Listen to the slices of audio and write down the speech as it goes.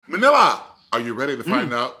Manila, are you ready to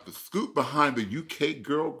find out the scoop behind the UK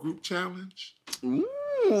Girl Group Challenge? Ooh,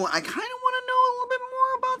 I kind of want to know a little bit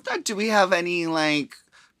more about that. Do we have any,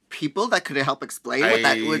 people that could help explain what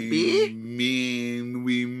that would be? I mean,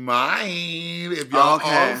 we might. If y'all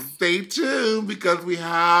all stay tuned, because we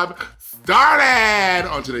have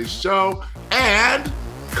Starlet on today's show and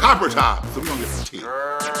Copper Topp. So we're going to get some tea.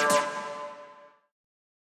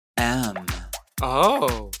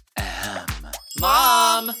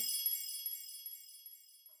 Mom!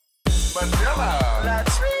 Manila!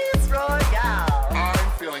 Latrice Royale!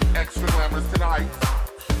 I'm feeling extra glamorous tonight.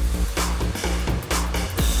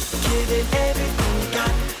 Giving everything you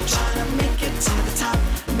got, trying to make it to the top.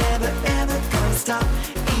 Never ever gonna stop,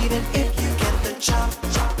 even if you get the chop,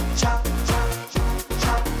 chop, chop, chop, chop,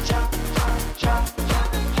 chop, chop, chop.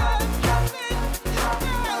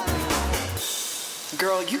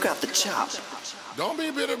 Girl, you got the chop. Don't be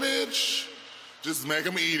a bitter bitch. Just make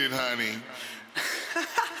them eat it, honey.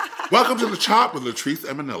 Welcome to The Chop with Latrice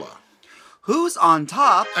and Manila. Who's on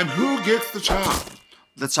top? And who gets the chop?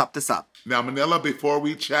 Let's chop this up. Now, Manila, before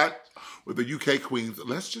we chat with the UK queens,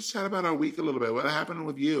 let's just chat about our week a little bit. What happened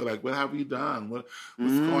with you? What have you done? What's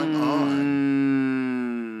going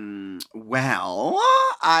on? Well,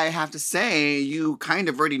 I have to say, you kind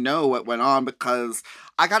of already know what went on because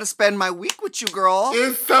I got to spend my week with you, girl.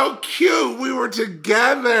 It's so cute. We were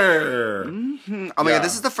together. Mm-hmm. Oh my God,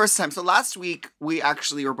 this is the first time. So last week, we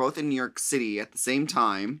actually were both in New York City at the same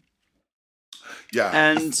time. Yeah.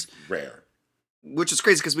 And rare. Which is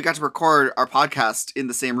crazy because we got to record our podcast in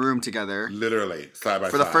the same room together. Literally, side by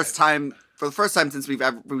side. For the first time since we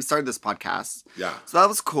started this podcast. Yeah. So that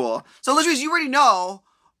was cool. So Latrice, you already know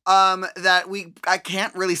that I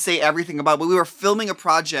can't really say everything about, but we were filming a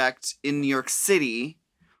project in New York City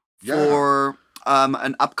for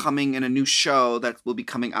an upcoming and a new show that will be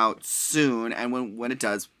coming out soon. And when it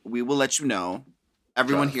does, we will let you know.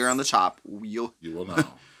 Everyone here on the Chop, you will know.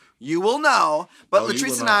 You will know. But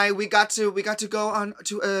Latrice and I, we got to go on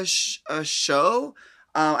to a show.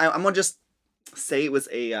 I'm gonna just say it was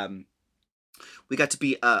we got to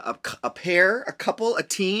be a pair, a couple, a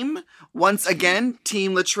team. Once again,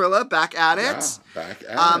 Team Latrilla back at it. Yeah, back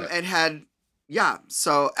at it. And had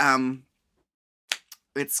so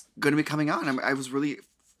it's gonna be coming on. It was really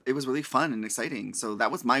fun and exciting. So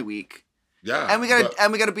that was my week. Yeah. And we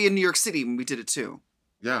got to be in New York City when we did it too.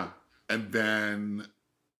 Yeah. And then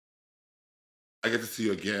I get to see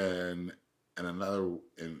you again in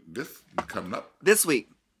this coming up. This week.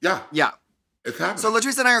 Yeah. Yeah. It's happening. So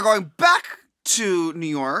Latrice and I are going back to New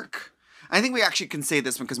York. I think we actually can say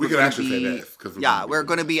this one because we can actually say this. We're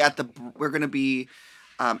going to be at a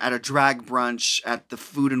drag brunch at the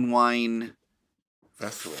Food and Wine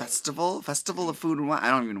Festival of Food and Wine. I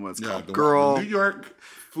don't even know what it's called. The New York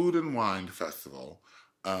Food and Wine Festival.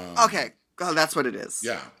 Okay. Oh, that's what it is.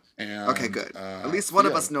 Yeah. And, okay, good. At least one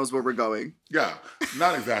of us knows where we're going. Yeah,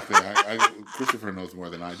 not exactly. Christopher knows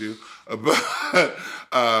more than I do, but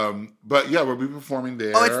yeah, we'll be performing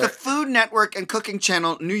there. Oh, it's the Food Network and Cooking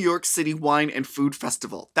Channel New York City Wine and Food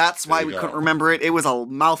Festival. That's why we couldn't remember it. It was a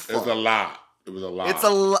mouthful. It was a lot.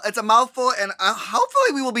 It's a mouthful, and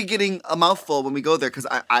hopefully we will be getting a mouthful when we go there because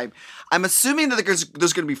I'm assuming that there's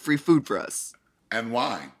going to be free food for us and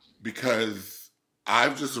wine because.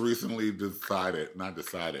 I've just recently discovered,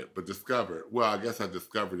 well, I guess I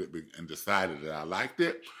discovered it and decided that I liked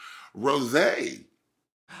it. Rosé.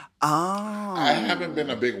 Oh. I haven't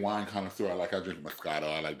been a big wine connoisseur. I drink Moscato.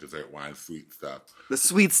 I like dessert wine, sweet stuff. The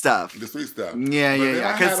sweet stuff.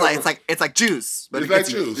 Yeah. Because it's like juice. But it's like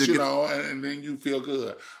juice, and then you feel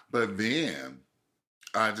good. But then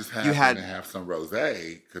I just happened to have some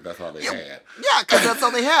rosé because that's all they had. Yeah, because that's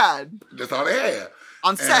all they had. That's all they had.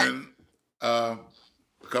 On set. And, a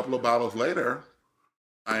couple of bottles later,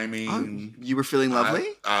 you were feeling lovely?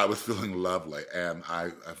 I was feeling lovely, and I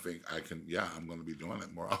think I can, I'm going to be doing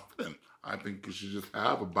it more often. I think you should just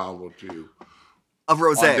have a bottle or two. Of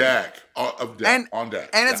rosé. On deck.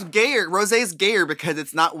 And it's gayer. Rosé is gayer because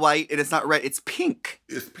it's not white and it's not red. It's pink.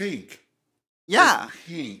 It's pink. Yeah. It's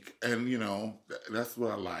pink, and that's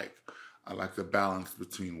what I like. I like the balance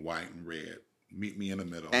between white and red. Meet me in the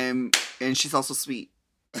middle. And she's also sweet.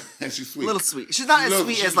 And she's sweet. A little sweet. She's not as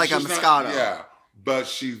sweet as like a Moscato. But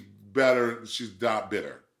she's better. She's not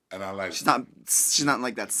bitter. And I like She's not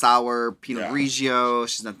like that sour Pinot Grigio.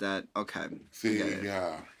 She's not that See,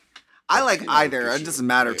 yeah. I like either. It doesn't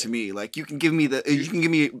matter to me. Like you can give me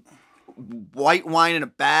white wine in a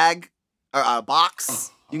bag or a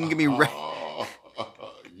box. You can give me red.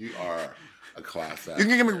 You are a class act. You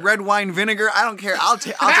can give me red wine vinegar. I don't care. I'll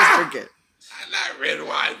just drink it. Not red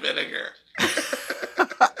wine vinegar.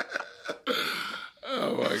 Oh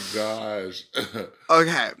Oh my gosh.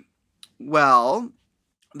 Okay. Well,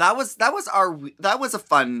 that was a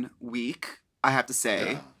fun week, I have to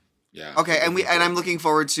say. Yeah. Okay, and I'm looking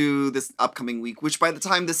forward to this upcoming week, which by the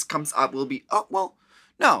time this comes up will be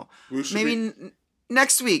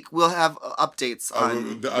next week we'll have updates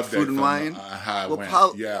on the food and wine. How it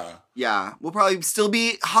went. Yeah, we'll probably still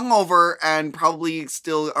be hungover and probably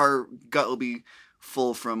still our gut will be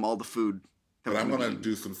full from all the food. But I'm gonna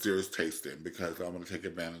do some serious tasting because I'm gonna take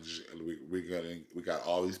advantage. We got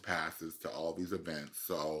all these passes to all these events,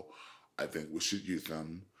 so I think we should use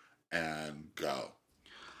them and go.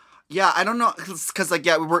 Yeah, I don't know, cause like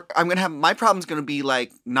I'm gonna have my problem's gonna be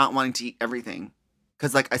like not wanting to eat everything,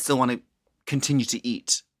 cause like I still want to continue to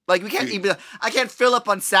eat. Like we can't eat. I can't fill up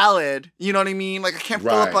on salad. You know what I mean? Like I can't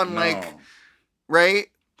fill up on right.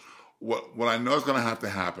 What I know is gonna have to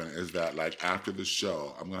happen is that like after the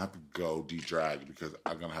show, I'm gonna have to go de-drag because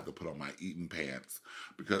I'm gonna have to put on my eating pants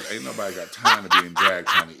because ain't nobody got time to be in drag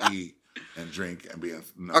trying to eat and drink and be.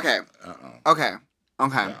 Okay. Okay.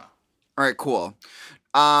 Yeah. All right. Cool.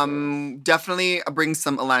 Definitely bring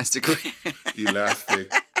some elastic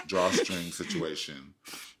drawstring situation.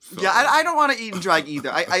 So. Yeah, I don't want to eat and drag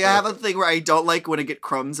either. I have a thing where I don't like when I get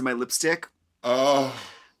crumbs in my lipstick. Oh.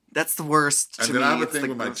 That's the worst to me. And then I have a thing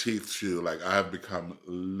with my teeth too. Like I have become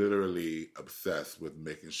literally obsessed with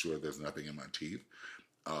making sure there's nothing in my teeth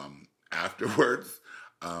afterwards.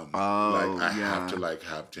 I have to like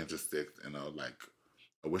have ginger sticks and I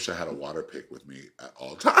wish I had a water pick with me at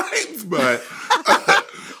all times, but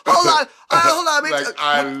hold on.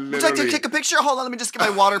 I would you like to take a picture? Hold on, let me just get my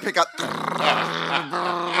water pick up.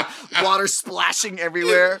 Water splashing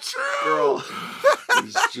everywhere. It's true. Girl.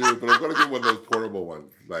 It's true, but I'm gonna get one of those portable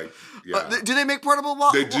ones. Like, yeah. Do they make portable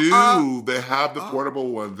ones? They do. They have the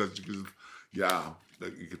portable ones that you can,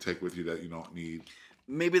 that you can take with you that you don't need.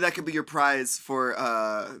 Maybe that could be your prize for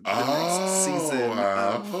the next season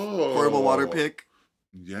of portable water pick.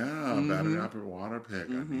 Yeah, battery operated water pick.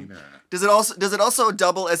 I need that. Does it also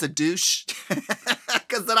double as a douche?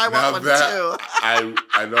 Because then I want one too. I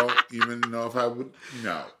don't even know if I would.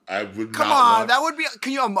 No, I would. Come on, that would be.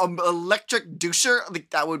 Can you electric doucher? Like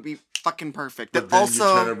that would be fucking perfect. But then also,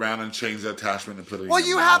 you turn around and change the attachment and put it. Well,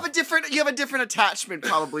 you have a different attachment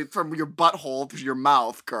probably from your butthole to your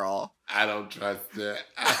mouth, girl. I don't trust it.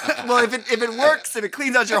 Well, if it works, if it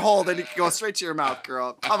cleans out your hole, then it can go straight to your mouth,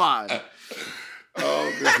 girl. Come on.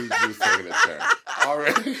 Oh, this is just taking a turn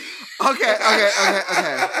already. Okay.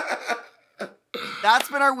 That's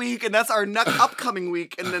been our week, and that's our upcoming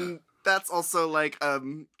week, and then that's also like a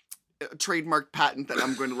trademark patent that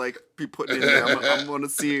I'm going to like be putting in there. I'm going to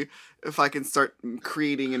see if I can start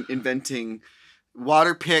creating and inventing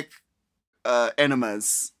water pick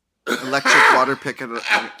enemas, electric water pick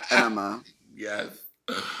enema. Yes.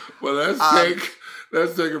 Well,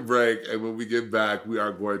 let's take a break, and when we get back, we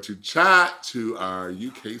are going to chat to our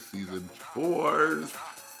UK season 4's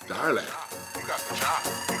Starlet. You got the chop,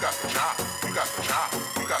 you got the chop, you got the chop,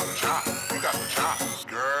 you got the chop, you got the chop,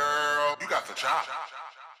 girl, you got the chop.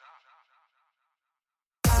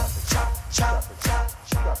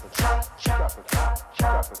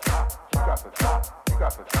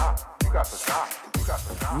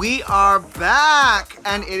 We are back,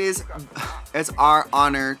 and it's our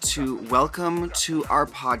honor to welcome to our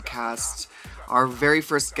podcast our very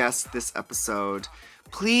first guest this episode.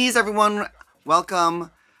 Please, everyone,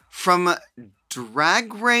 welcome from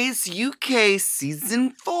Drag Race UK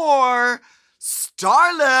Season 4,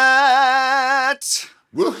 Starlet!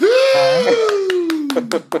 Woohoo!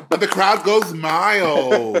 The crowd goes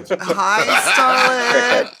mild.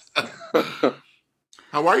 Hi, Starlet.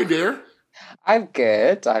 How are you, dear? I'm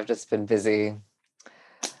good. I've just been busy.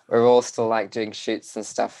 We're all still like doing shoots and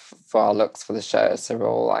stuff for our looks for the show, so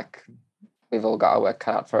we've all got our work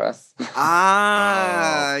cut out for us.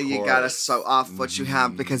 You gotta show off what you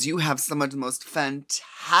have because you have some of the most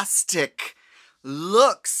fantastic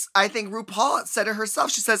looks. I think RuPaul said it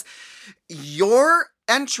herself. She says your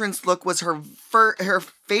entrance look was her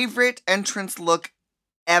favorite entrance look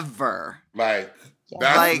ever.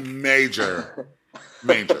 That's major.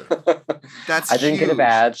 That's I didn't get a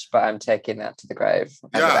badge, but I'm taking that to the grave.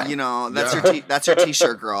 Yeah, that's your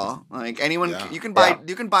t-shirt, girl. Like anyone, you can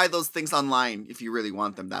buy those things online if you really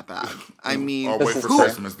want them that bad. I mean, or wait for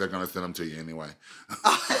Christmas, they're gonna send them to you anyway.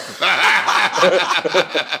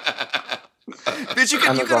 Bitch, you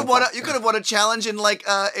could have won a challenge in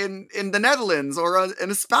in the Netherlands or in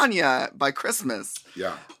España by Christmas.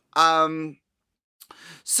 Yeah.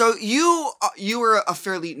 So you were a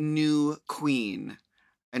fairly new queen,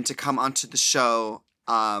 and to come onto the show,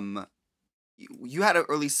 you had an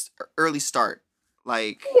early start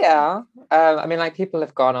Like, Yeah. I mean, like people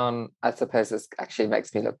have gone on, I suppose this actually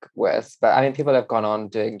makes me look worse, but I mean, people have gone on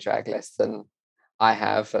doing drag less than I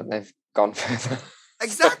have, and they've gone further.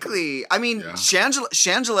 exactly. I mean, Yeah.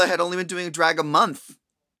 Shangela had only been doing drag a month,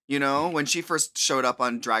 when she first showed up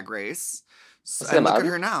on Drag Race. Is it a And look at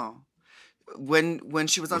month? her now. When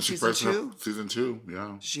she was When on she season first 2, season 2,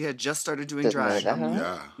 yeah. she had just started doing Didn't know drag. that. Yeah.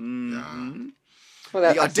 Yeah. Mhm.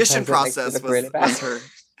 Well, The I audition suppose that makes it process look was really bad. was her.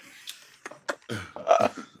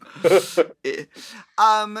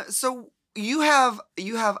 So you have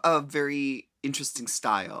a very interesting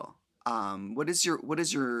style. What is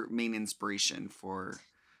your main inspiration for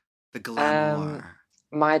the glamour?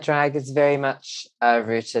 My drag is very much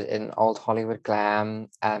rooted in old Hollywood glam,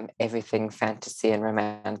 everything fantasy and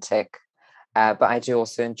romantic. But I do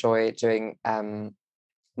also enjoy doing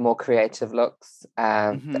more creative looks.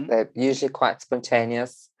 Mm-hmm. They're usually quite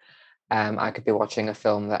spontaneous. I could be watching a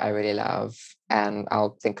film that I really love, and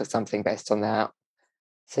I'll think of something based on that.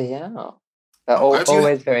 So yeah, but Oh,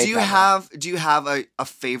 always very Do you glamour. have a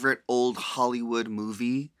favorite old Hollywood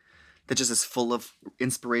movie that just is full of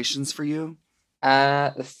inspirations for you?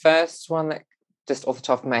 The first one that just off the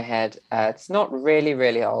top of my head, it's not really,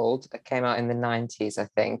 really old. It came out in the 90s, I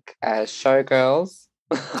think. Showgirls.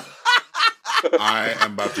 I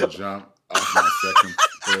am about to jump off my second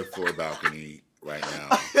third floor balcony right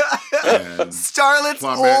now and Starlet's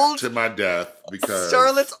plummet to my death because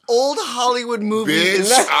Starlet's old Hollywood movie bitch,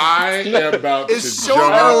 I am about to is jump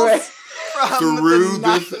Showgirls from through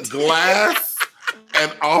the this glass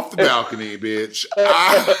and off the balcony, bitch.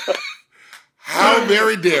 How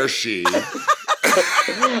very dare she?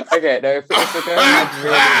 Okay, no, if we're going like really,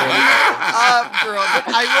 really girl, but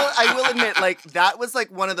I will admit, like, that was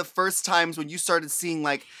like one of the first times when you started seeing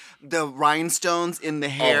like the rhinestones in the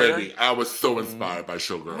hair. Oh baby, I was so inspired by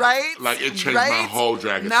Showgirls. Right? Like it changed Right? my whole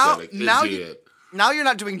drag Now- aesthetic. now It you- did. Now you're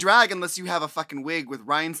not doing drag unless you have a fucking wig with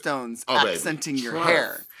rhinestones Oh, baby. accenting your Trust.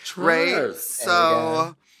 hair, Trust. right? There you So,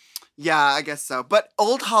 go. yeah, I guess so. But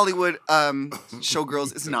old Hollywood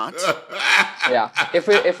Showgirls is not. Yeah. If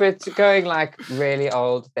we're going like really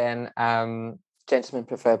old, then Gentlemen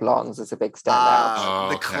Prefer Blondes is a big standout.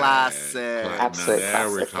 The Okay. classic. Absolute Now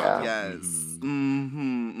there we're classic, yeah. talking. Yes. Mhm.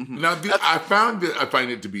 Mm-hmm. Now, I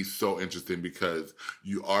find it to be so interesting because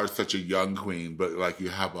you are such a young queen, but like you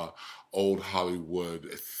have a old Hollywood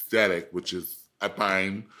aesthetic, which is, I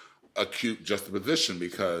find, a cute juxtaposition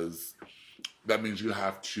because that means you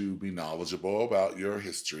have to be knowledgeable about your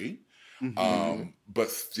history, but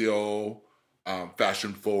still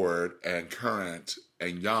fashion forward and current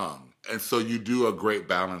and young. And so you do a great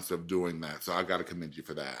balance of doing that. So I got to commend you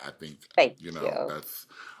for that. I think, Thank you.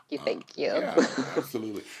 Thank you. Yeah,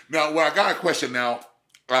 absolutely. Now, well, I got a question now.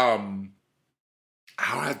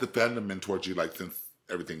 How has the fandom been towards you, like, since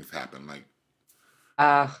everything's happened? Like,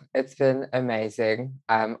 It's been amazing.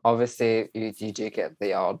 Obviously you do get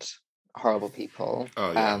the odd horrible people.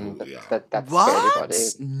 Oh, yeah, but that's for What? everybody.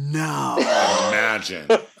 No. imagine.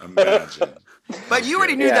 But you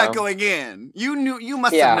already knew that going in. You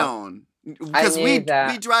must have known. Because knew we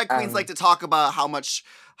that, drag queens like to talk about how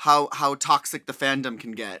toxic the fandom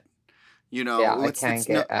can get. Yeah, it can get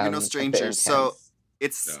you're no a bit strangers. So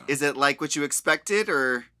intense. is it like what you expected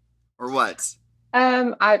or what?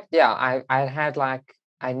 I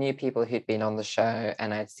knew people who'd been on the show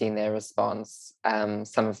and I'd seen their response.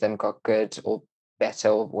 Some of them got good or better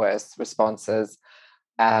or worse responses.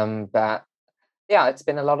 But yeah, it's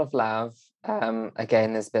been a lot of love.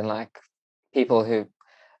 Again, there's been like people who,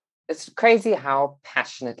 it's crazy how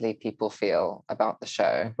passionately people feel about the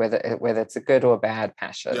show, whether it's a good or bad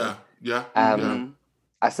passion. Yeah.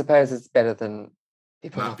 I suppose it's better than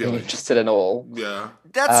people not being interested in all. Yeah.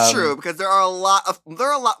 That's true, because there are a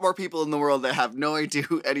lot more people in the world that have no idea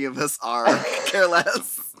who any of us are. Care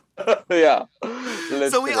less. Yeah.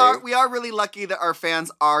 So we are really lucky that our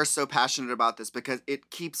fans are so passionate about this because it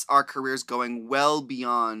keeps our careers going well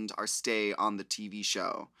beyond our stay on the TV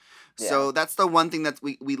show. Yeah. So that's the one thing that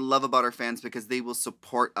we love about our fans because they will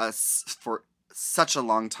support us for such a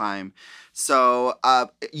long time. So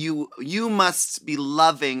you must be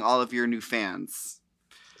loving all of your new fans.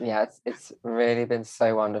 Yeah, it's really been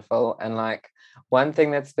so wonderful. And like one thing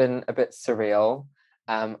that's been a bit surreal,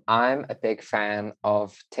 I'm a big fan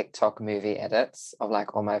of TikTok movie edits of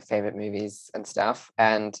like all my favorite movies and stuff.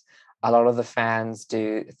 And a lot of the fans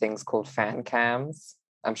do things called fan cams.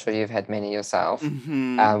 I'm sure you've had many yourself,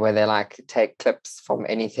 where they like take clips from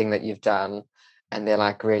anything that you've done and they're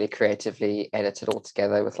like really creatively edited all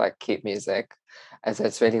together with like cute music. And so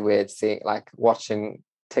it's really weird seeing like watching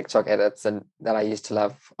TikTok edits and that I used to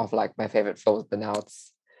love of like my favorite films, but now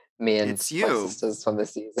it's me and It's my you. sisters from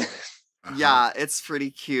this season. Yeah, it's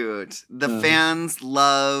pretty cute. The fans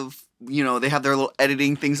love, they have their little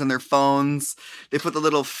editing things on their phones. They put the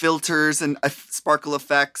little filters and sparkle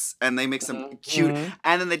effects, and they make some cute.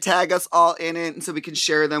 And then they tag us all in it, and so we can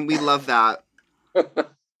share them. We love that.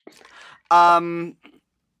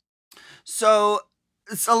 So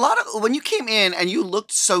it's a lot of when you came in and you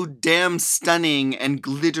looked so damn stunning and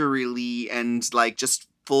glittery and like just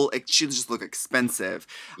full. She just looked expensive.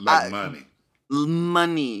 Like money.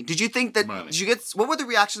 Money. Did you think that? Money. Did you get? What were the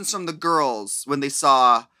reactions from the girls when they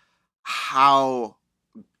saw how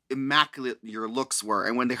immaculate your looks were,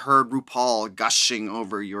 and when they heard RuPaul gushing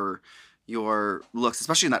over your looks,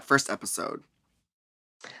 especially in that first episode?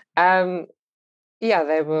 Yeah,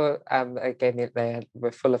 they were. They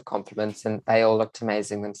were full of compliments, and they all looked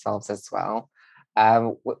amazing themselves as well.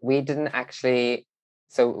 We didn't actually.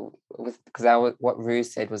 So, because what Rue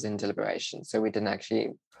said was in deliberation, so we didn't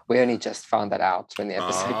actually. We only just found that out when the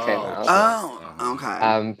episode came out. Oh,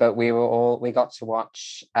 okay. But we got to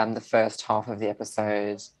watch the first half of the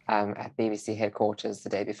episode at BBC headquarters the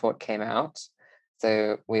day before it came out.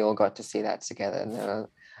 So we all got to see that together, and there were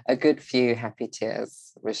a good few happy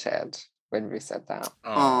tears were shed when we said that.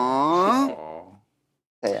 Aww. So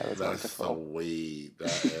yeah, it was That's wonderful. so sweet.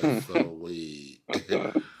 That is so sweet.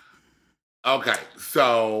 Okay,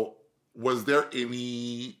 so was there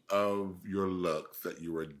any of your looks that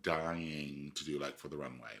you were dying to do, like for the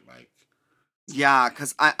runway? Like, yeah,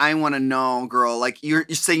 because I want to know, girl. Like you're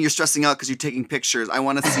saying you're stressing out because you're taking pictures. I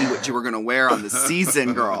want to see what you were gonna wear on the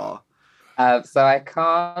season, girl. So I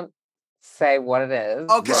can't say what it is.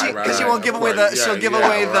 Oh, because she won't give away the. She'll give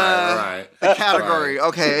away the category. Right.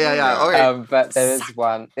 Okay, yeah. Okay. But there is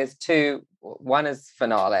one. There's two. One is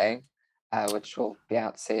finale, which will be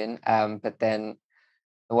out soon. But then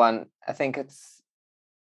the one, I think it's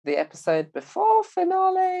the episode before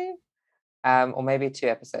finale, or maybe 2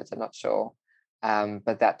 episodes. I'm not sure.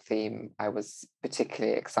 But that theme I was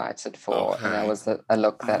particularly excited for, and that was a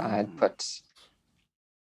look that I had put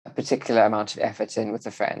a particular amount of effort in with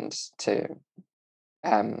a friend to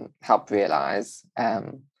help realize.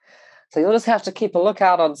 So you'll just have to keep a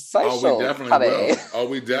lookout on social. Oh, we definitely will. Oh,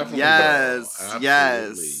 we definitely will.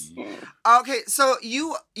 Yes. Okay, so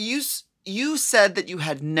you said that you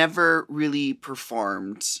had never really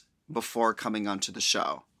performed before coming onto the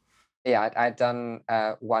show. Yeah, I'd done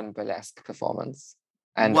one burlesque performance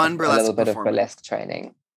and a little bit of burlesque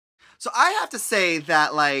training. So I have to say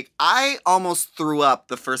that, like, I almost threw up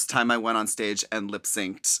the first time I went on stage and lip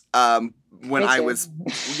synced. When I was,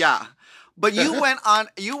 yeah. But you went on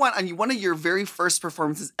one of your very first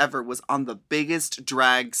performances ever was on the biggest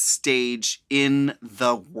drag stage in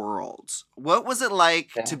the world. What was it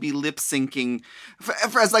like to be lip syncing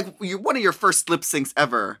as like one of your first lip syncs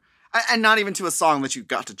ever? And not even to a song that you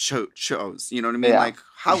got to chose. You know what I mean? Yeah. Like,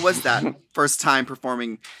 how was that first time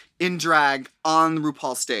performing in drag on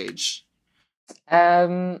RuPaul stage?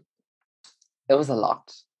 It was a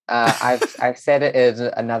lot. I've said it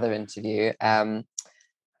in another interview.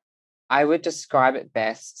 I would describe it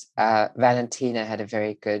best. Valentina had a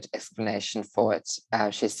very good explanation for it.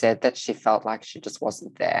 She said that she felt like she just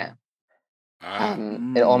wasn't there.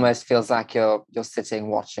 It almost feels like you're sitting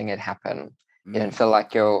watching it happen. You don't feel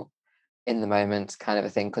like you're in the moment, kind of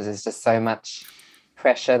a thing, because there's just so much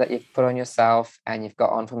pressure that you've put on yourself and you've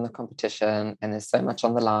got on from the competition, and there's so much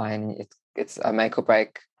on the line. It's a make or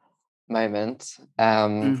break moment.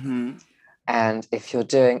 And if you're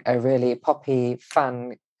doing a really poppy,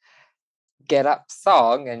 fun get up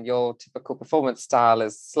song and your typical performance style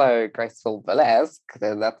is slow, graceful burlesque,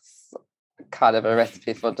 then that's kind of a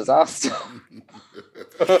recipe for disaster.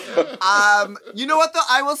 You know what though?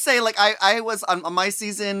 I will say, like, I was on my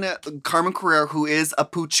season, Carmen Carrera, who is a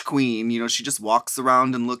pooch queen, you know, she just walks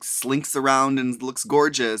around and slinks around and looks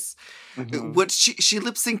gorgeous. What she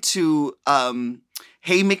lip synced to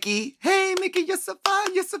Hey Mickey, you're so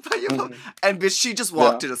fine, you're so fine, and bitch, she just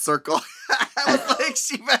walked in a circle. I was like,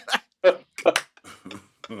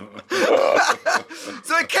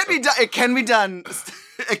 so it can be done. It can be done.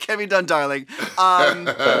 It can be done, darling.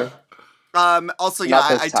 Also,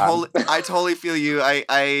 yeah, I totally feel you.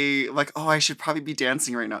 I like, I should probably be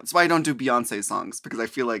dancing right now. That's why I don't do Beyonce songs, because I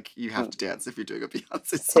feel like you have to dance if you're doing a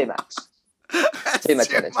Beyonce song. Too much. Too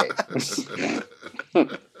much energy.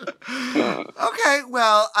 Okay,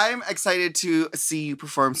 well, I'm excited to see you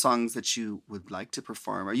perform songs that you would like to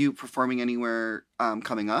perform. Are you performing anywhere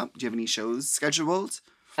coming up? Do you have any shows scheduled?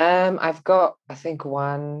 I've got, I think,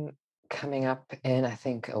 one coming up in, I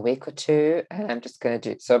think, a week or 2, and I'm just going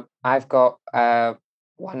to do, so I've got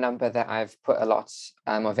one number that I've put a lot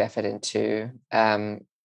of effort into,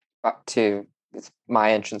 up to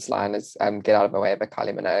my entrance line is Get Out of My Way by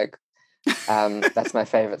Kylie Minogue. That's my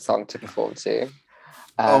favorite song to perform to.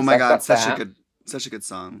 Oh my so I've God, got such that. a good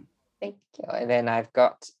song. Thank you. And then we've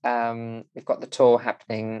got the tour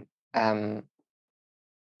happening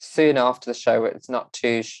soon after the show. It's not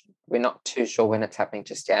too we're not too sure when it's happening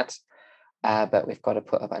just yet, but we've got to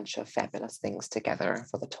put a bunch of fabulous things together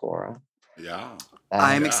for the tour. Yeah.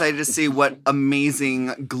 I'm excited to see what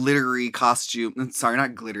amazing glittery costume. Sorry,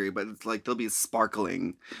 not glittery, but it's like they'll be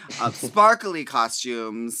sparkling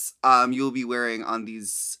costumes you'll be wearing on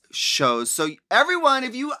these shows. So everyone,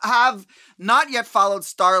 if you have not yet followed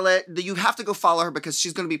Starlet, you have to go follow her because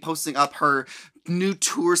she's going to be posting up her new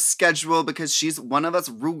tour schedule because she's one of us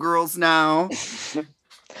Rue girls now.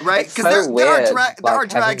 Right? Because so there are like,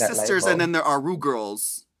 drag sisters label. and then there are Rue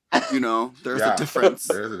girls. You know, there's a difference.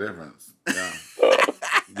 There's a difference. Yeah.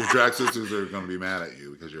 Your drag sisters are going to be mad at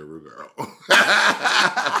you because you're a Rue girl.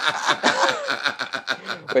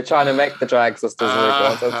 We're trying to make the drag sisters Rue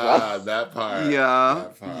girls as well. That part. Yeah.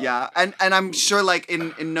 That part. Yeah. And I'm sure like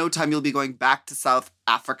in no time you'll be going back to South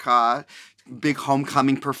Africa. Big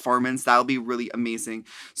homecoming performance. That'll be really amazing.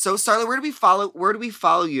 So Starlet, where do we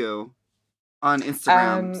follow you? On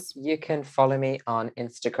Instagram? You can follow me on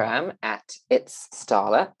Instagram at It's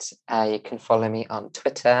Starlet. You can follow me on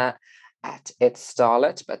Twitter at It's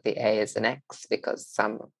Starlet, but the A is an X because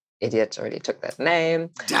some idiot already took that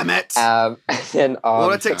name. Damn it! And then on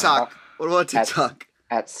what about TikTok?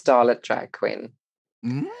 At Starlet Drag Queen.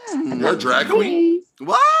 You're a drag queen?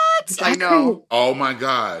 What? Drag I know. queen. Oh my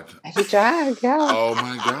God. I do drag, yeah. Oh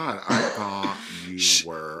my God. I thought you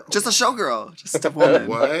were just a showgirl. Just a woman.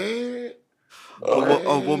 What?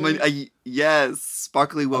 A woman, yes,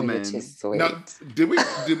 sparkly woman. Now,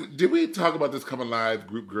 did we talk about this Come Alive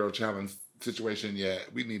Group Girl Challenge situation yet?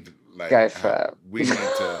 We need to go for it. We need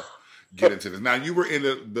to get into this. Now, you were in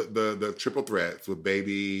the triple threats with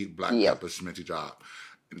Baby, Black Pepper, Schmitty Drop,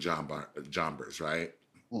 and John Burst, right?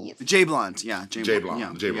 Yes. J Blonde, yeah. J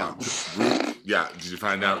Blonde. Yeah, did you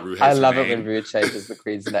find out Rue has I love her it name? when Rue changes the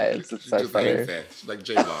queen's names. It's so funny. She's like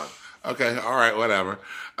J Blonde. Okay, all right, whatever.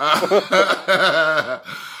 Now,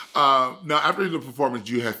 after the performance,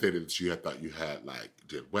 you had stated that you had thought you had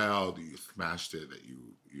did well, that you smashed it, that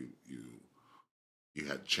you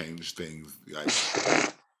had changed things.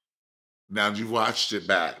 Now you've watched it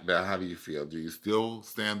back. Now, how do you feel? Do you still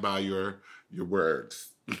stand by your words?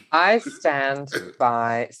 I stand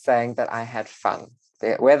by saying that I had fun.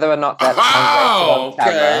 Whether or not that translated on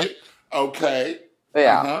camera. Okay.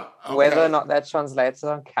 Yeah, whether or not that translated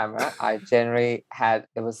on camera, I generally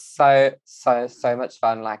it was so much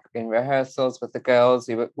fun. Like in rehearsals with the girls,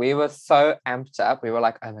 we were so amped up. We were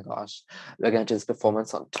like, oh my gosh, we're going to do this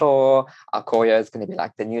performance on tour. Our choreo is going to be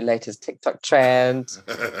like the new latest TikTok trend,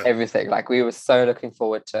 everything. Like we were so looking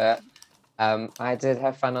forward to it. I did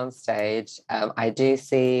have fun on stage. I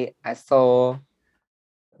saw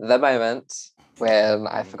the moment when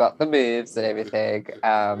I forgot the moves and everything.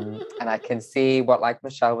 And I can see what, like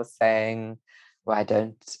Michelle was saying, where I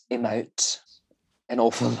don't emote an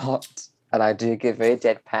awful lot. And I do get very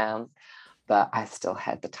deadpan, but I still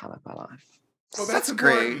had the time of my life. Well, that's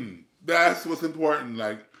great. That's what's important.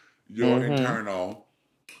 Like your internal.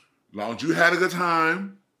 As long as you had a good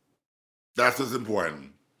time, that's what's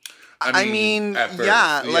important. I mean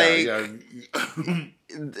yeah,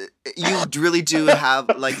 you really do have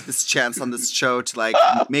like this chance on this show to like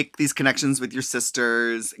make these connections with your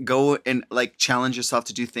sisters, go and like challenge yourself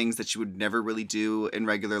to do things that you would never really do in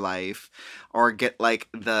regular life, or get like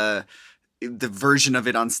the version of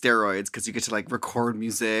it on steroids because you get to like record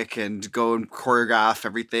music and go and choreograph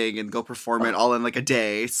everything and go perform it all in like a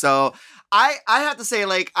day. So I have to say,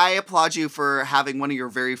 like, I applaud you for having one of your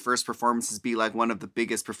very first performances be like one of the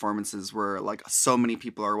biggest performances where like so many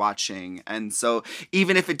people are watching. And so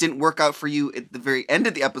even if it didn't work out for you at the very end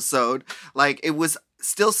of the episode, like it was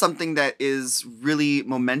still something that is really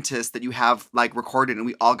momentous that you have like recorded and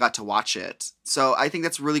we all got to watch it. So I think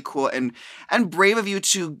that's really cool and brave of you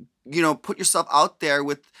to, you know, put yourself out there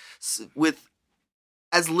with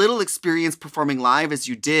as little experience performing live as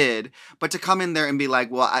you did, but to come in there and be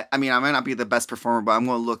like, well, I mean, I might not be the best performer, but I'm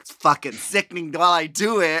going to look fucking sickening while I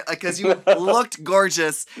do it. Like, because you looked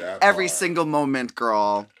gorgeous every single moment,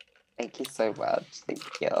 girl. Thank you so much. Thank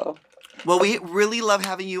you. Well, we really love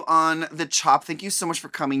having you on The Chop. Thank you so much for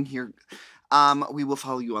coming here. We will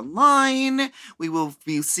follow you online. We will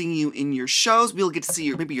be seeing you in your shows. We'll get to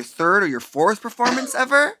see maybe your third or your fourth performance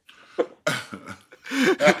ever.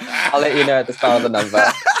 I'll let you know at the start of the number.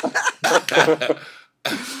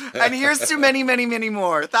 And here's to many, many, many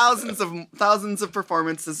more. Thousands of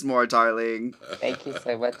performances more, darling. Thank you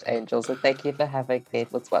so much, Angels, and thank you for having me.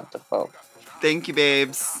 It was wonderful. Thank you,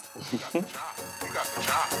 babes. You got the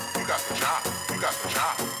chop. You got the chop. You got the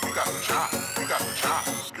chop. You got the chop. You got the chop.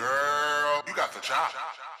 Girl, you got the chop.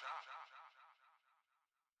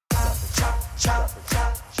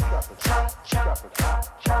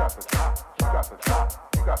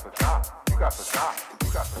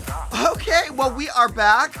 Okay, well, we are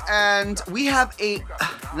back, and we have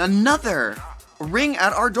another ring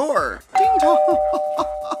at our door. Ding dong.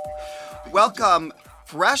 Welcome,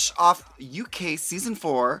 fresh off UK Season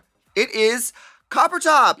 4, it is Copper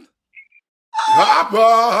Topp. Copper!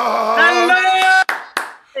 Hello!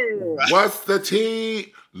 What's the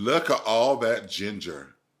tea? Look at all that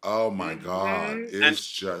ginger. Oh my God. It's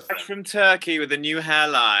just. Back from Turkey with a new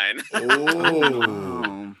hairline.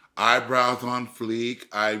 Oh. Eyebrows on fleek.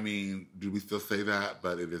 I mean, do we still say that?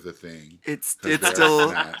 But it is a thing. It's 'Cause they're still.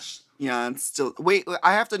 snatched. Yeah, it's still. Wait,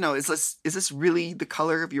 I have to know. Is this really the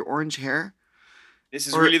color of your orange hair? This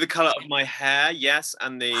is really the colour of my hair, yes,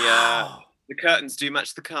 and the curtains do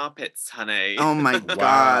match the carpets, honey. Oh my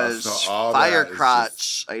gosh. so all Fire that is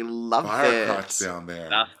crotch. I love Fire it. crotch down there.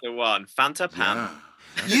 That's the one. Fanta Pan. Yeah.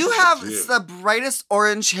 You have Legit. the brightest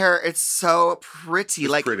orange hair. It's so pretty.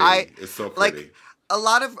 It's like pretty. It's so like pretty. a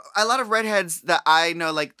lot of redheads that I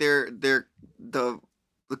know, like the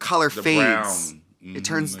color The fades. brown. It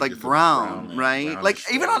turns Mhm, like it's a brown, right? brownish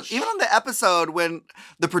Like even on the episode when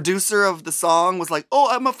the producer of the song was like, "Oh,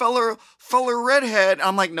 I'm a feller redhead,"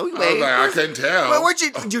 I'm like, "No, I was wait, like, I couldn't tell. where'd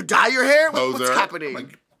you dye your hair? What's Poser. happening?" I'm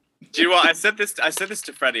like, Do you know what? I said this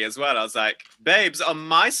to Freddie as well. I was like, babes, on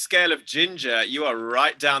my scale of ginger, you are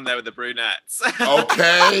right down there with the brunettes.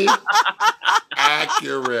 okay.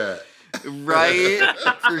 Accurate. Right?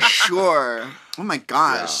 For sure. Oh my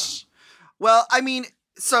gosh. Well, I mean,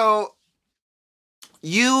 so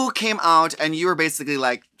you came out and you were basically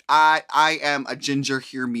like, I am a ginger,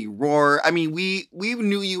 hear me roar. I mean, we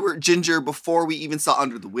knew you were ginger before we even saw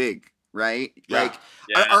Under the Wig, right? Yeah. Like,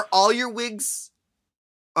 Yeah. are all your wigs,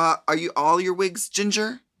 are you all your wigs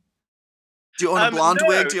ginger? Do you own a blonde no,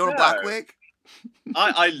 wig? Do you own a black no. wig?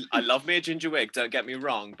 I love me a ginger wig, don't get me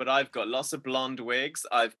wrong, but I've got lots of blonde wigs.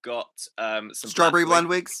 I've got some Strawberry black blonde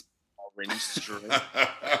wigs? orange string.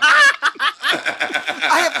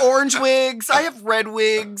 I have orange wigs. I have red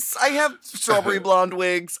wigs. I have strawberry blonde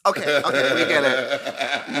wigs. Okay, we get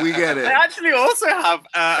it. We get it. I actually also have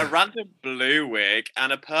a random blue wig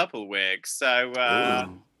and a purple wig. So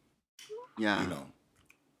Yeah. You know.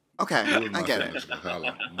 Okay, blue is I my get it. signature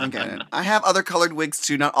color. I get it. I have other colored wigs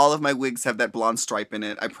too. Not all of my wigs have that blonde stripe in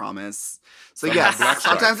it. I promise. So Some yes, have black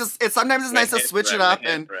sometimes it's nice to We're here switch for it it, up we're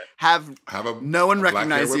here and for it. have Have a no one a black hair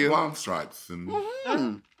recognize with you. blonde stripes and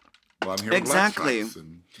Mhm. blonde hair Exactly. with black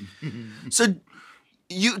stripes. And So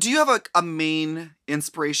do you have a main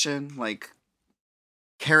inspiration like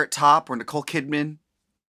Carrot Top or Nicole Kidman?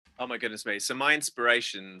 oh my goodness me. So my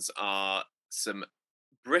inspirations are some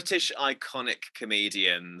British iconic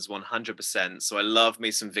comedians, 100%. So I love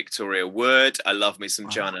me some Victoria Wood. I love me some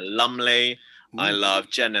Joanna Lumley. I Ooh. love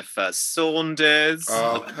Jennifer Saunders.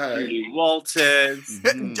 Okay. Julie Walters.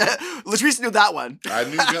 Mhm. Latrice knew that one. I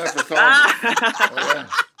knew Jennifer Saunders. Oh, yeah.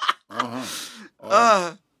 Uh-huh.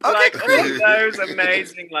 Oh, Okay, Like great. all those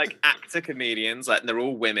amazing like actor comedians, like they're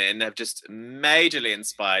all women, have just majorly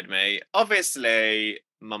inspired me. Obviously,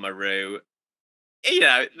 Mama Roo. You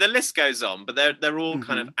know, the list goes on, but they're all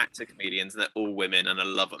kind of actor comedians, and they're all women, and I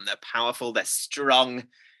love them. They're powerful, they're strong,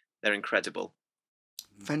 they're incredible.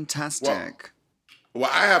 Fantastic. Well,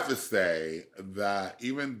 I have to say that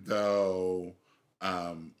even though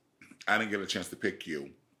I didn't get a chance to pick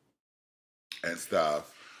you and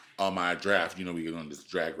stuff on my draft, you know, we get on this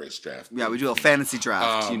drag race draft. Yeah, we do a fantasy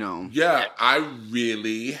draft, you know. Yeah, I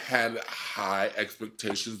really had high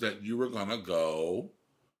expectations that you were gonna go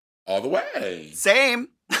all the way. Same.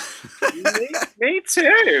 Me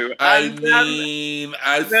too. I And, mean,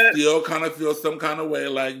 I the- still kind of feel some kind of way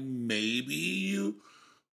like maybe you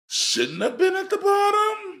shouldn't have been at the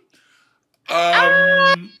bottom.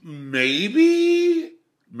 Maybe.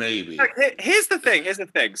 Look, here's the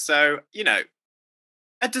thing. So, you know,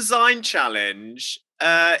 a design challenge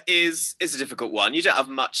is a difficult one. You don't have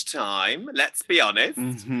much time, let's be honest.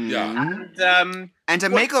 Yeah. And a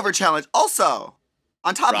makeover challenge also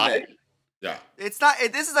on top of it. Yeah. It's not.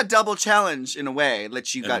 This is a double challenge in a way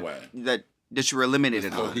that you In got a way. that you were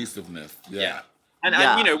eliminated on. Cohesiveness. Yeah. Yeah. And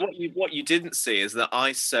you know what you didn't see is that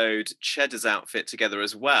I sewed Cheddar's outfit together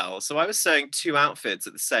as well. So I was sewing two outfits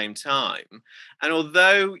at the same time. And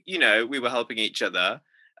although, you know, we were helping each other,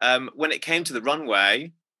 when it came to the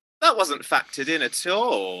runway, that wasn't factored in at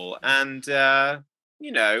all. And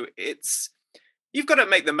you know, you've got to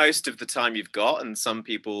make the most of the time you've got, and some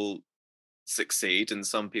people succeed and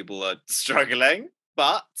some people are struggling.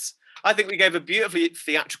 But I think we gave a beautifully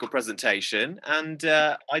theatrical presentation, and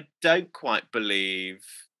I don't quite believe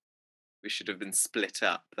we should have been split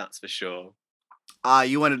up, that's for sure.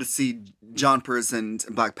 You wanted to see John Purse and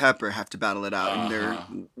Black Pepper have to battle it out, and they're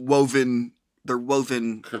woven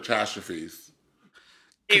catastrophes.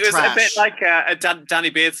 It was a bit like Danny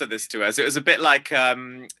Beard said this to us. It was a bit like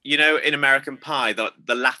in American Pie,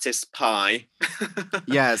 the lattice pie.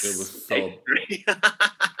 Yes, it was so.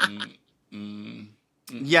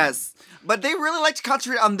 Yes, but they really like to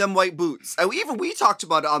concentrate on them white boots. We talked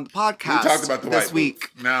about it on the podcast. We talked about the this white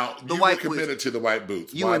week. Boots. Now the you white were committed boots. to the white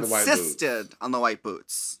boots. You Why the white boots? insisted on the white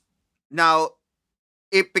boots. Now,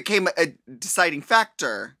 it became a deciding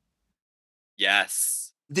factor.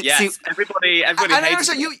 Yes. Yes. See, everybody. I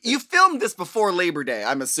understand. You filmed this before Labor Day.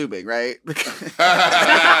 I'm assuming, right? you didn't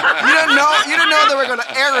know they were going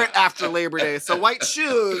to air it after Labor Day. So white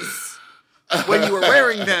shoes, when you were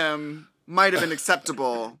wearing them, might have been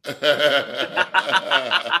acceptable.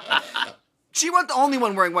 She wasn't the only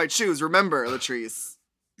one wearing white shoes. Remember, Latrice?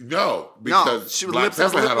 No, because Black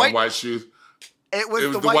Pepper had on white shoes. It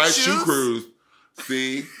was the white shoes? shoe cruise.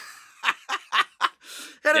 See.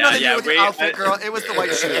 Had nothing to do with your outfit, girl. It was the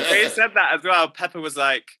white shoes. We said that as well. Pepper was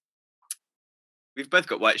like, "We've both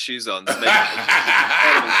got white shoes on." So maybe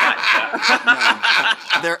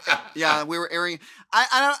we were airing.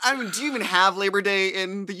 I mean, do you even have Labor Day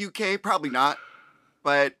in the UK? Probably not.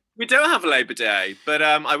 But we don't have Labor Day. But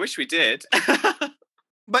I wish we did.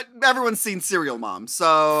 But everyone's seen Serial Mom,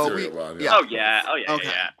 so Serial Mom, yeah. Oh yeah. Okay.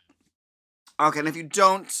 Yeah. Okay, and if you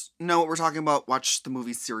don't know what we're talking about, watch the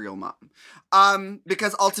movie Serial Mom.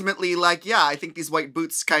 Because ultimately, I think these white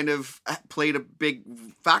boots kind of played a big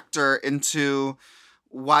factor into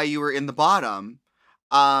why you were in the bottom.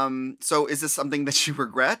 So is this something that you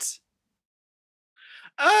regret?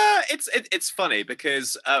 It's funny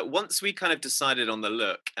because once we kind of decided on the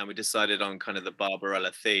look and we decided on kind of the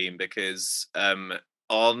Barbarella theme, because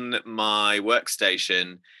on my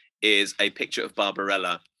workstation is a picture of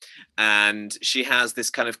Barbarella, and she has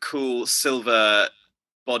this kind of cool silver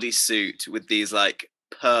bodysuit with these like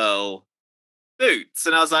pearl boots,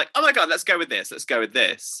 and I was like, oh my god, let's go with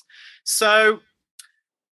this. So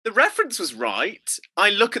the reference was right.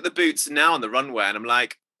 I look at the boots now on the runway and I'm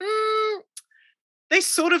like, they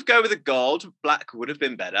sort of go with the gold. Black would have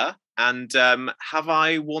been better. And have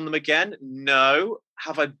I worn them again? No.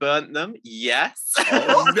 Have I burnt them? Yes.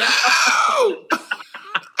 Oh no.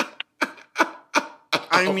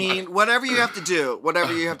 I mean, whatever you have to do.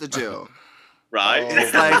 Right.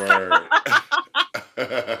 It's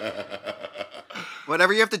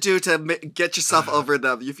whatever you have to do to get yourself over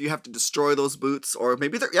them. If you have to destroy those boots, or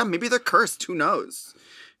maybe they're cursed. Who knows?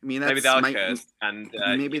 I mean, maybe they're cursed. And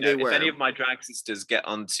maybe they were. If any of my drag sisters get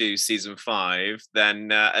onto season 5,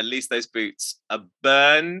 then at least those boots are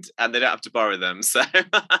burned and they don't have to borrow them. So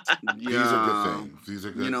these are good things. These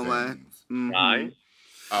are good things. You know what? Mm-hmm. Right.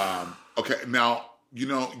 Okay, now,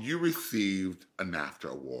 you received a NAFTA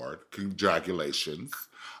award. Congratulations.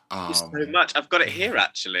 Thank you so much. I've got it here,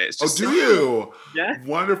 actually. It's just do you? Yeah.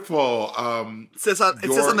 Wonderful. It says on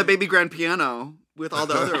the baby grand piano with all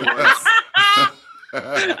the other awards.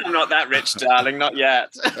 I'm not that rich, darling. Not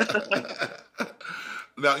yet.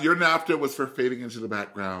 Now, your NAFTA was for Fading into the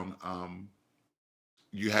Background.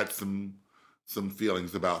 You had some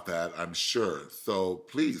feelings about that, I'm sure. So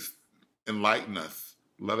please enlighten us.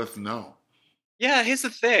 Let us know. Yeah, here's the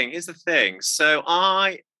thing. So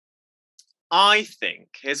I think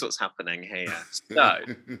here's what's happening here. So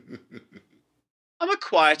I'm a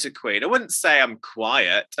quieter queen. I wouldn't say I'm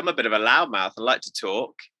quiet. I'm a bit of a loudmouth. I like to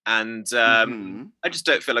talk. And I just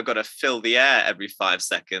don't feel I've got to fill the air every 5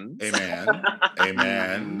 seconds.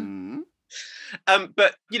 Amen.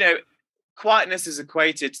 But, quietness is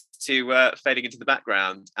equated to fading into the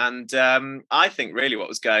background. And I think really what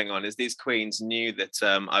was going on is these queens knew that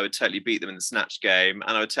I would totally beat them in the Snatch game,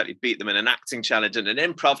 and I would totally beat them in an acting challenge and an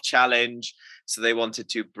improv challenge. So they wanted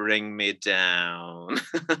to bring me down.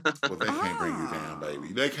 Well, they can't bring you down,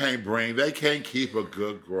 baby. They can't keep a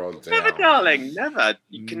good girl down. Never, darling, never.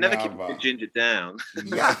 You can never keep a good ginger down.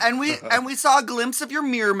 Yeah, and we saw a glimpse of your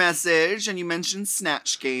mirror message, and you mentioned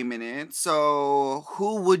Snatch Game in it. So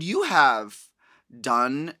who would you have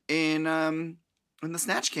done in the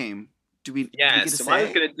Snatch Game? Do we get to so say? I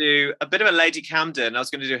was going to do a bit of a Lady Camden. I was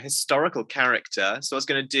going to do a historical character. So I was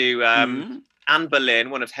going to do Anne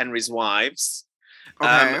Boleyn, one of Henry's wives.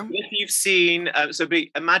 Okay. If you've seen,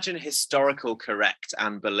 imagine historical correct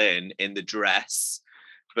Anne Boleyn in the dress.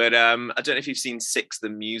 But I don't know if you've seen Six the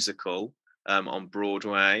musical. on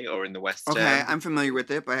Broadway or in the West Okay, End. I'm familiar with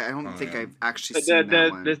it, but I don't think I've actually But seen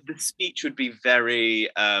that one. the speech would be very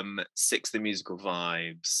Six the Musical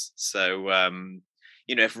vibes. So,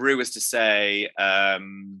 if Rue was to say a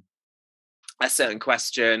certain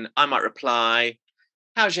question, I might reply,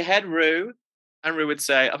 "How's your head, Rue?" And Rue would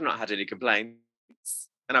say, "I've not had any complaints."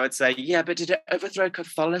 And I would say, "Yeah, but did it overthrow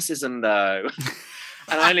Catholicism, though?"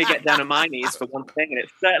 And I only get down on my knees for one thing, and it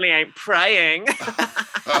certainly ain't praying.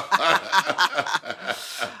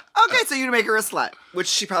 Okay, so you'd make her a slut, which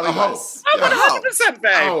she probably was. Oh, 100%,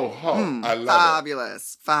 babe. I love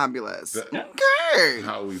fabulous, fabulous. Okay.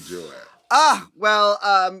 how we do it.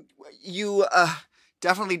 You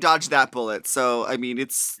definitely dodged that bullet. So, I mean,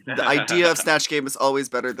 it's the idea of Snatch Game is always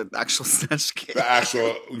better than the actual Snatch Game. The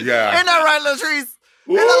actual, yeah. Ain't that right, Latrice?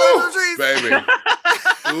 Ain't that baby.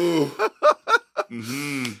 Ooh.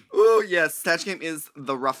 Mm-hmm. Ooh, yes, Snatch Game is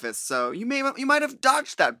the roughest. So you might have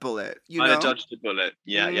dodged that bullet. Might have dodged the bullet.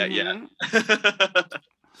 Yeah.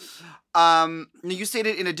 You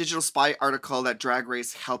stated in a Digital Spy article that Drag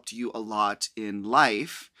Race helped you a lot in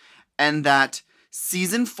life, and that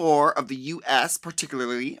season 4 of the U.S.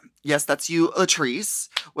 particularly, yes, that's you, Latrice,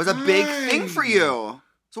 was a big thing for you.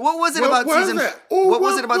 So what was it about season? What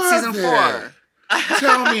was it about season 4?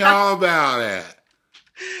 Tell me all about it.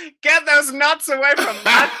 Get those nuts away from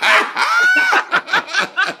that.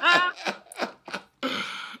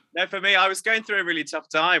 No, for me, I was going through a really tough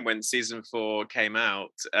time when season 4 came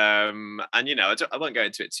out. And, I won't go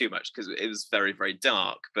into it too much because it was very, very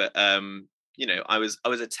dark. But, I was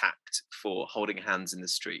attacked for holding hands in the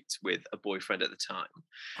street with a boyfriend at the time.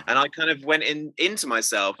 And I kind of went into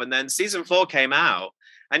myself. And then season 4 came out.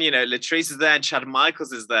 And, Latrice is there and Chad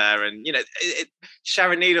Michaels is there. And,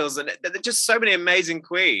 Sharon Needles. And there are just so many amazing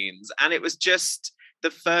queens. And it was just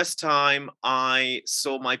the first time I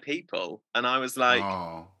saw my people. And I was like,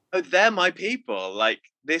 oh, they're my people. Like,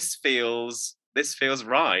 this feels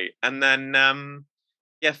right. And then,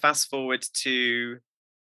 fast forward to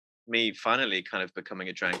me finally kind of becoming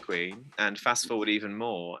a drag queen. And fast forward even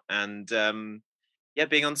more. And,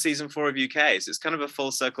 being on season 4 of UK. So it's kind of a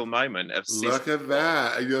full circle moment of season Look at 4.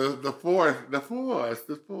 that. You're the fourth.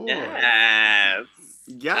 Yes.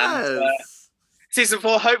 And, season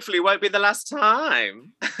 4 hopefully won't be the last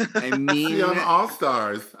time. I mean, on All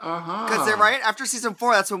Stars. Because they're right after season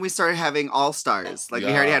 4, that's when we started having All Stars. Like we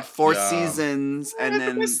already had 4 seasons, and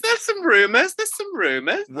then there's some rumors.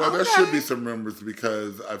 Well, there should be some rumors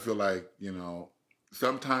because I feel like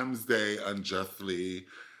sometimes they unjustly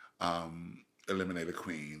eliminate a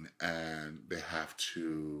queen, and they have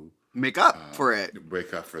to make up for it.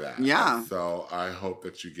 Break up for that. Yeah. And so I hope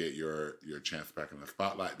that you get your chance back in the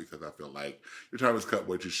spotlight because I feel like your time was cut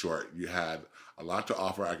way too short. You had a lot to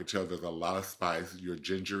offer. I could tell there's a lot of spice. You're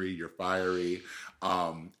gingery, you're fiery,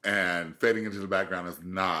 and fading into the background is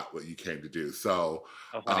not what you came to do. So,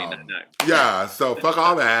 no. Yeah. So fuck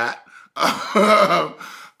all that.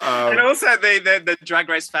 And also, the Drag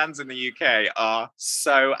Race fans in the UK are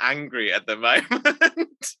so angry at the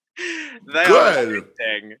moment. They Good.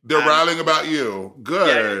 Are They're rallying about you.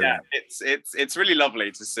 Good. Yeah. It's really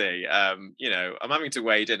lovely to see. I'm having to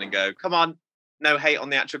wade in and go, come on, no hate on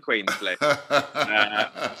the actual queens, please.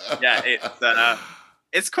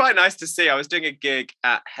 It's quite nice to see. I was doing a gig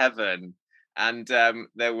at Heaven, and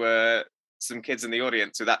there were some kids in the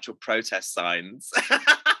audience with actual protest signs.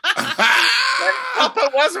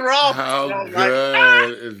 Papa was wrong. How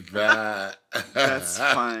good is that? That's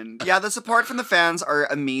fun. Yeah, the support from the fans are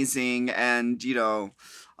amazing, and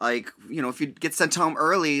if you get sent home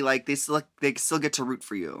early, like they still get to root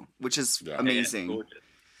for you, which is amazing.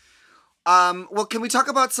 Well, can we talk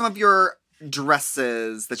about some of your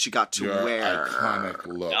dresses that you got to wear? Iconic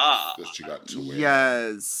look that you got to wear.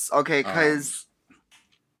 Yes. Okay, because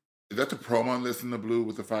is that the promo list in the blue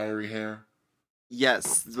with the fiery hair?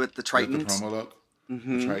 Yes, with the Triton. The promo look?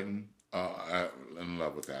 Mm-hmm. The Triton? I'm in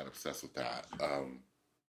love with that, obsessed with that.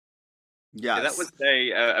 Yeah, that was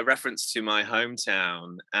a reference to my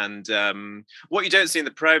hometown. And what you don't see in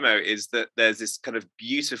the promo is that there's this kind of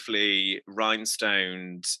beautifully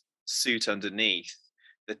rhinestoned suit underneath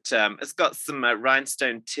that has got some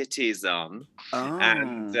rhinestone titties on. Oh.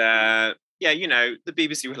 And the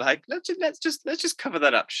BBC were like, let's just cover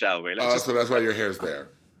that up, shall we? So that's why your hair's there.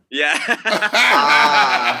 Yeah.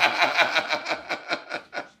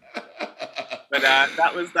 But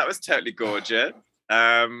that was totally gorgeous.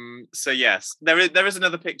 So yes, there is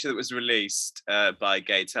another picture that was released by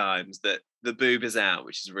Gay Times that the boob is out,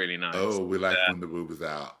 which is really nice. Oh, we like when the boob is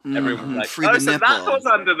out. Everyone's like, free the so nipple. that was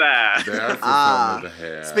under there. There's some of the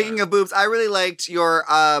hair. Speaking of boobs, I really liked your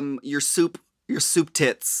soup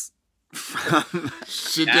tits.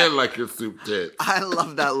 She did like your soup tits. I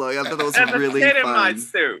love that look. I thought that was There's really a tit fun. in my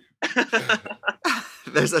soup.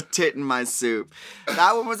 There's a tit in my soup.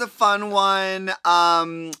 That one was a fun one.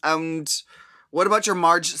 And what about your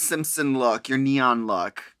Marge Simpson look, your neon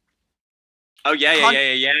look? Oh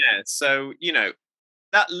yeah. So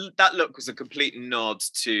that look was a complete nod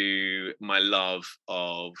to my love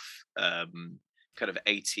of kind of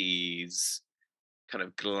 80s kind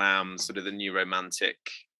of glam, sort of the new romantic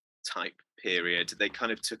type period. They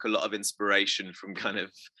kind of took a lot of inspiration from kind of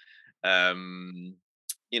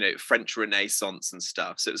French Renaissance and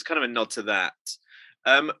stuff. So it was kind of a nod to that.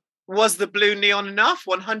 Was the blue neon enough?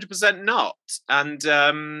 100% not. And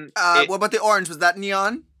what about the orange? Was that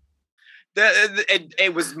neon?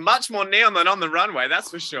 It was much more neon than on the runway,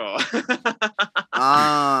 that's for sure. It's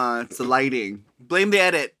the lighting. Blame the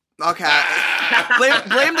edit. Okay.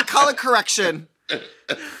 blame the color correction.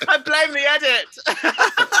 I blame the edit.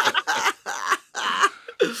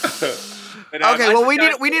 Okay, well we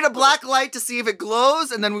need a black light to see if it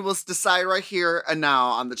glows, and then we will decide right here and now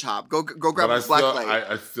on the top. Go grab a black light.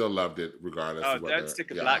 I still loved it regardless. Oh, of whether, don't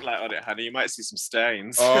stick a black light on it, honey. You might see some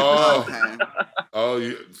stains. Oh, Okay. Oh,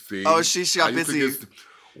 you see. Oh, she got busy.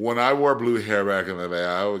 When I wore blue hair back in the day,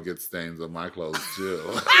 I would get stains on my clothes too.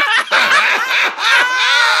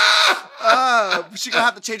 She's gonna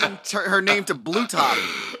have to change her name to Blue Top.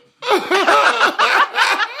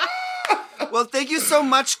 Well, thank you so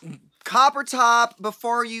much, Copper Topp.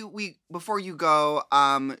 Before you go,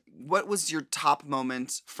 what was your top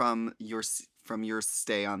moment from your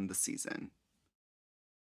stay on the season?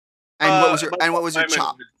 And what was your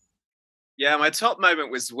chop? Yeah, my top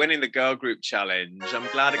moment was winning the girl group challenge. I'm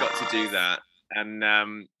glad I got to do that. And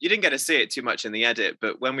you didn't get to see it too much in the edit,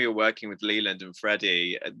 but when we were working with Leland and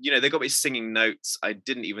Freddie, they got me singing notes I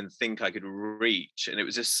didn't even think I could reach. And it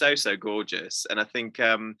was just so, so gorgeous. And I think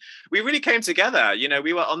we really came together.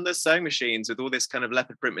 We were on the sewing machines with all this kind of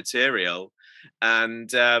leopard print material and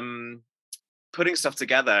putting stuff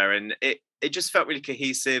together. And it just felt really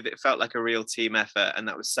cohesive. It felt like a real team effort. And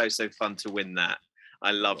that was so, so fun to win that. I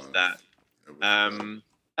loved that. I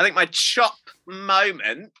think my chop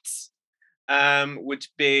moment would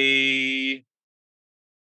be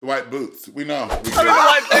the white boots. We know. The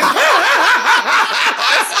white boots.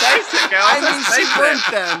 Let's face it, girls. I mean, she burnt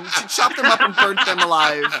them. She chopped them up and burnt them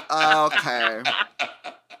alive. Okay.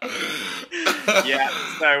 Yeah.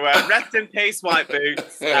 So rest in peace, white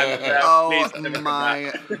boots. And, oh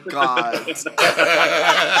my God.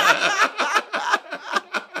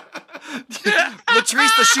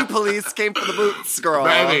 Latrice, the shoe police, came for the boots, girl.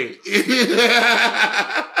 Baby.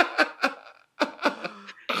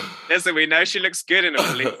 Listen, we know she looks good in a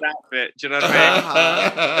police outfit. Do you know what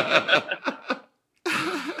I mean?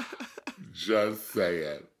 Just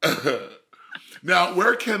saying. Now,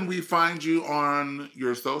 where can we find you on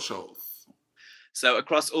your socials? So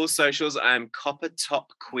across all socials, I'm Copper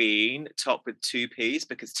Topp Queen, top with 2 P's,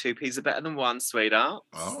 because 2 P's are better than 1, sweetheart.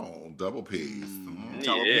 Oh, double P's.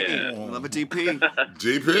 Double P. Love a DP.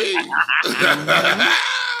 DP.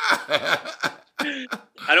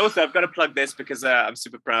 And also, I've got to plug this because I'm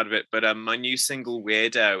super proud of it, but my new single,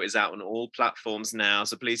 Weirdo, is out on all platforms now.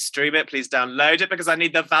 So please stream it, please download it, because I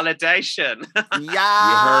need the validation. Yeah. You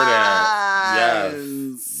heard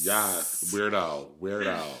it. Yes.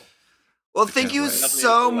 Weirdo. Well, thank you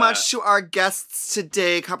so much to our guests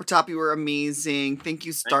today. Copper Topp, you were amazing. Thank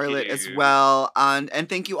you, Starlet, as well. And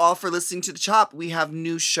thank you all for listening to The Chop. We have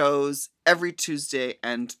new shows every Tuesday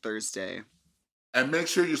and Thursday. And make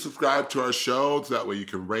sure you subscribe to our shows. That way you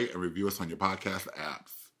can rate and review us on your podcast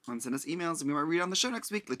apps. And send us emails, and we might read on the show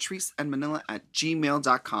next week.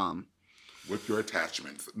 LatriceandManila@gmail.com. With your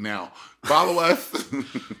attachments. Now, follow us.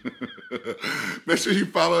 Make sure you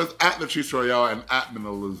follow us at Latrice Royale and at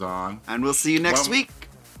Manila Luzon. And we'll see you next week.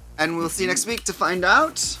 And we'll see you next week to find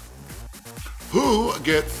out who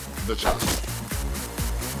gets the chop.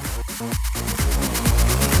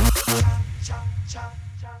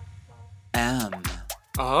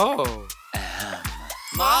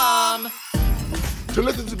 Mom. To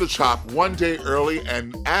listen to The Chop one day early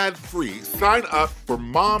and ad-free, sign up for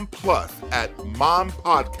Mom Plus at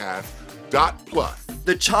mompodcast.plus.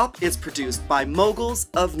 The Chop is produced by Moguls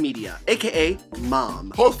of Media, a.k.a.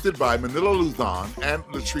 Mom. Hosted by Manila Luzon and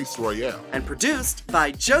Latrice Royale. And produced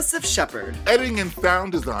by Joseph Shepard. Editing and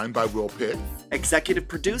sound design by Will Pitt. Executive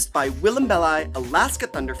produced by Willem Belli, Alaska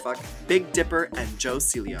Thunderfuck, Big Dipper, and Joe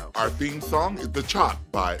Celio. Our theme song is The Chop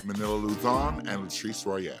by Manila Luzon and Latrice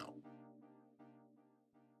Royale.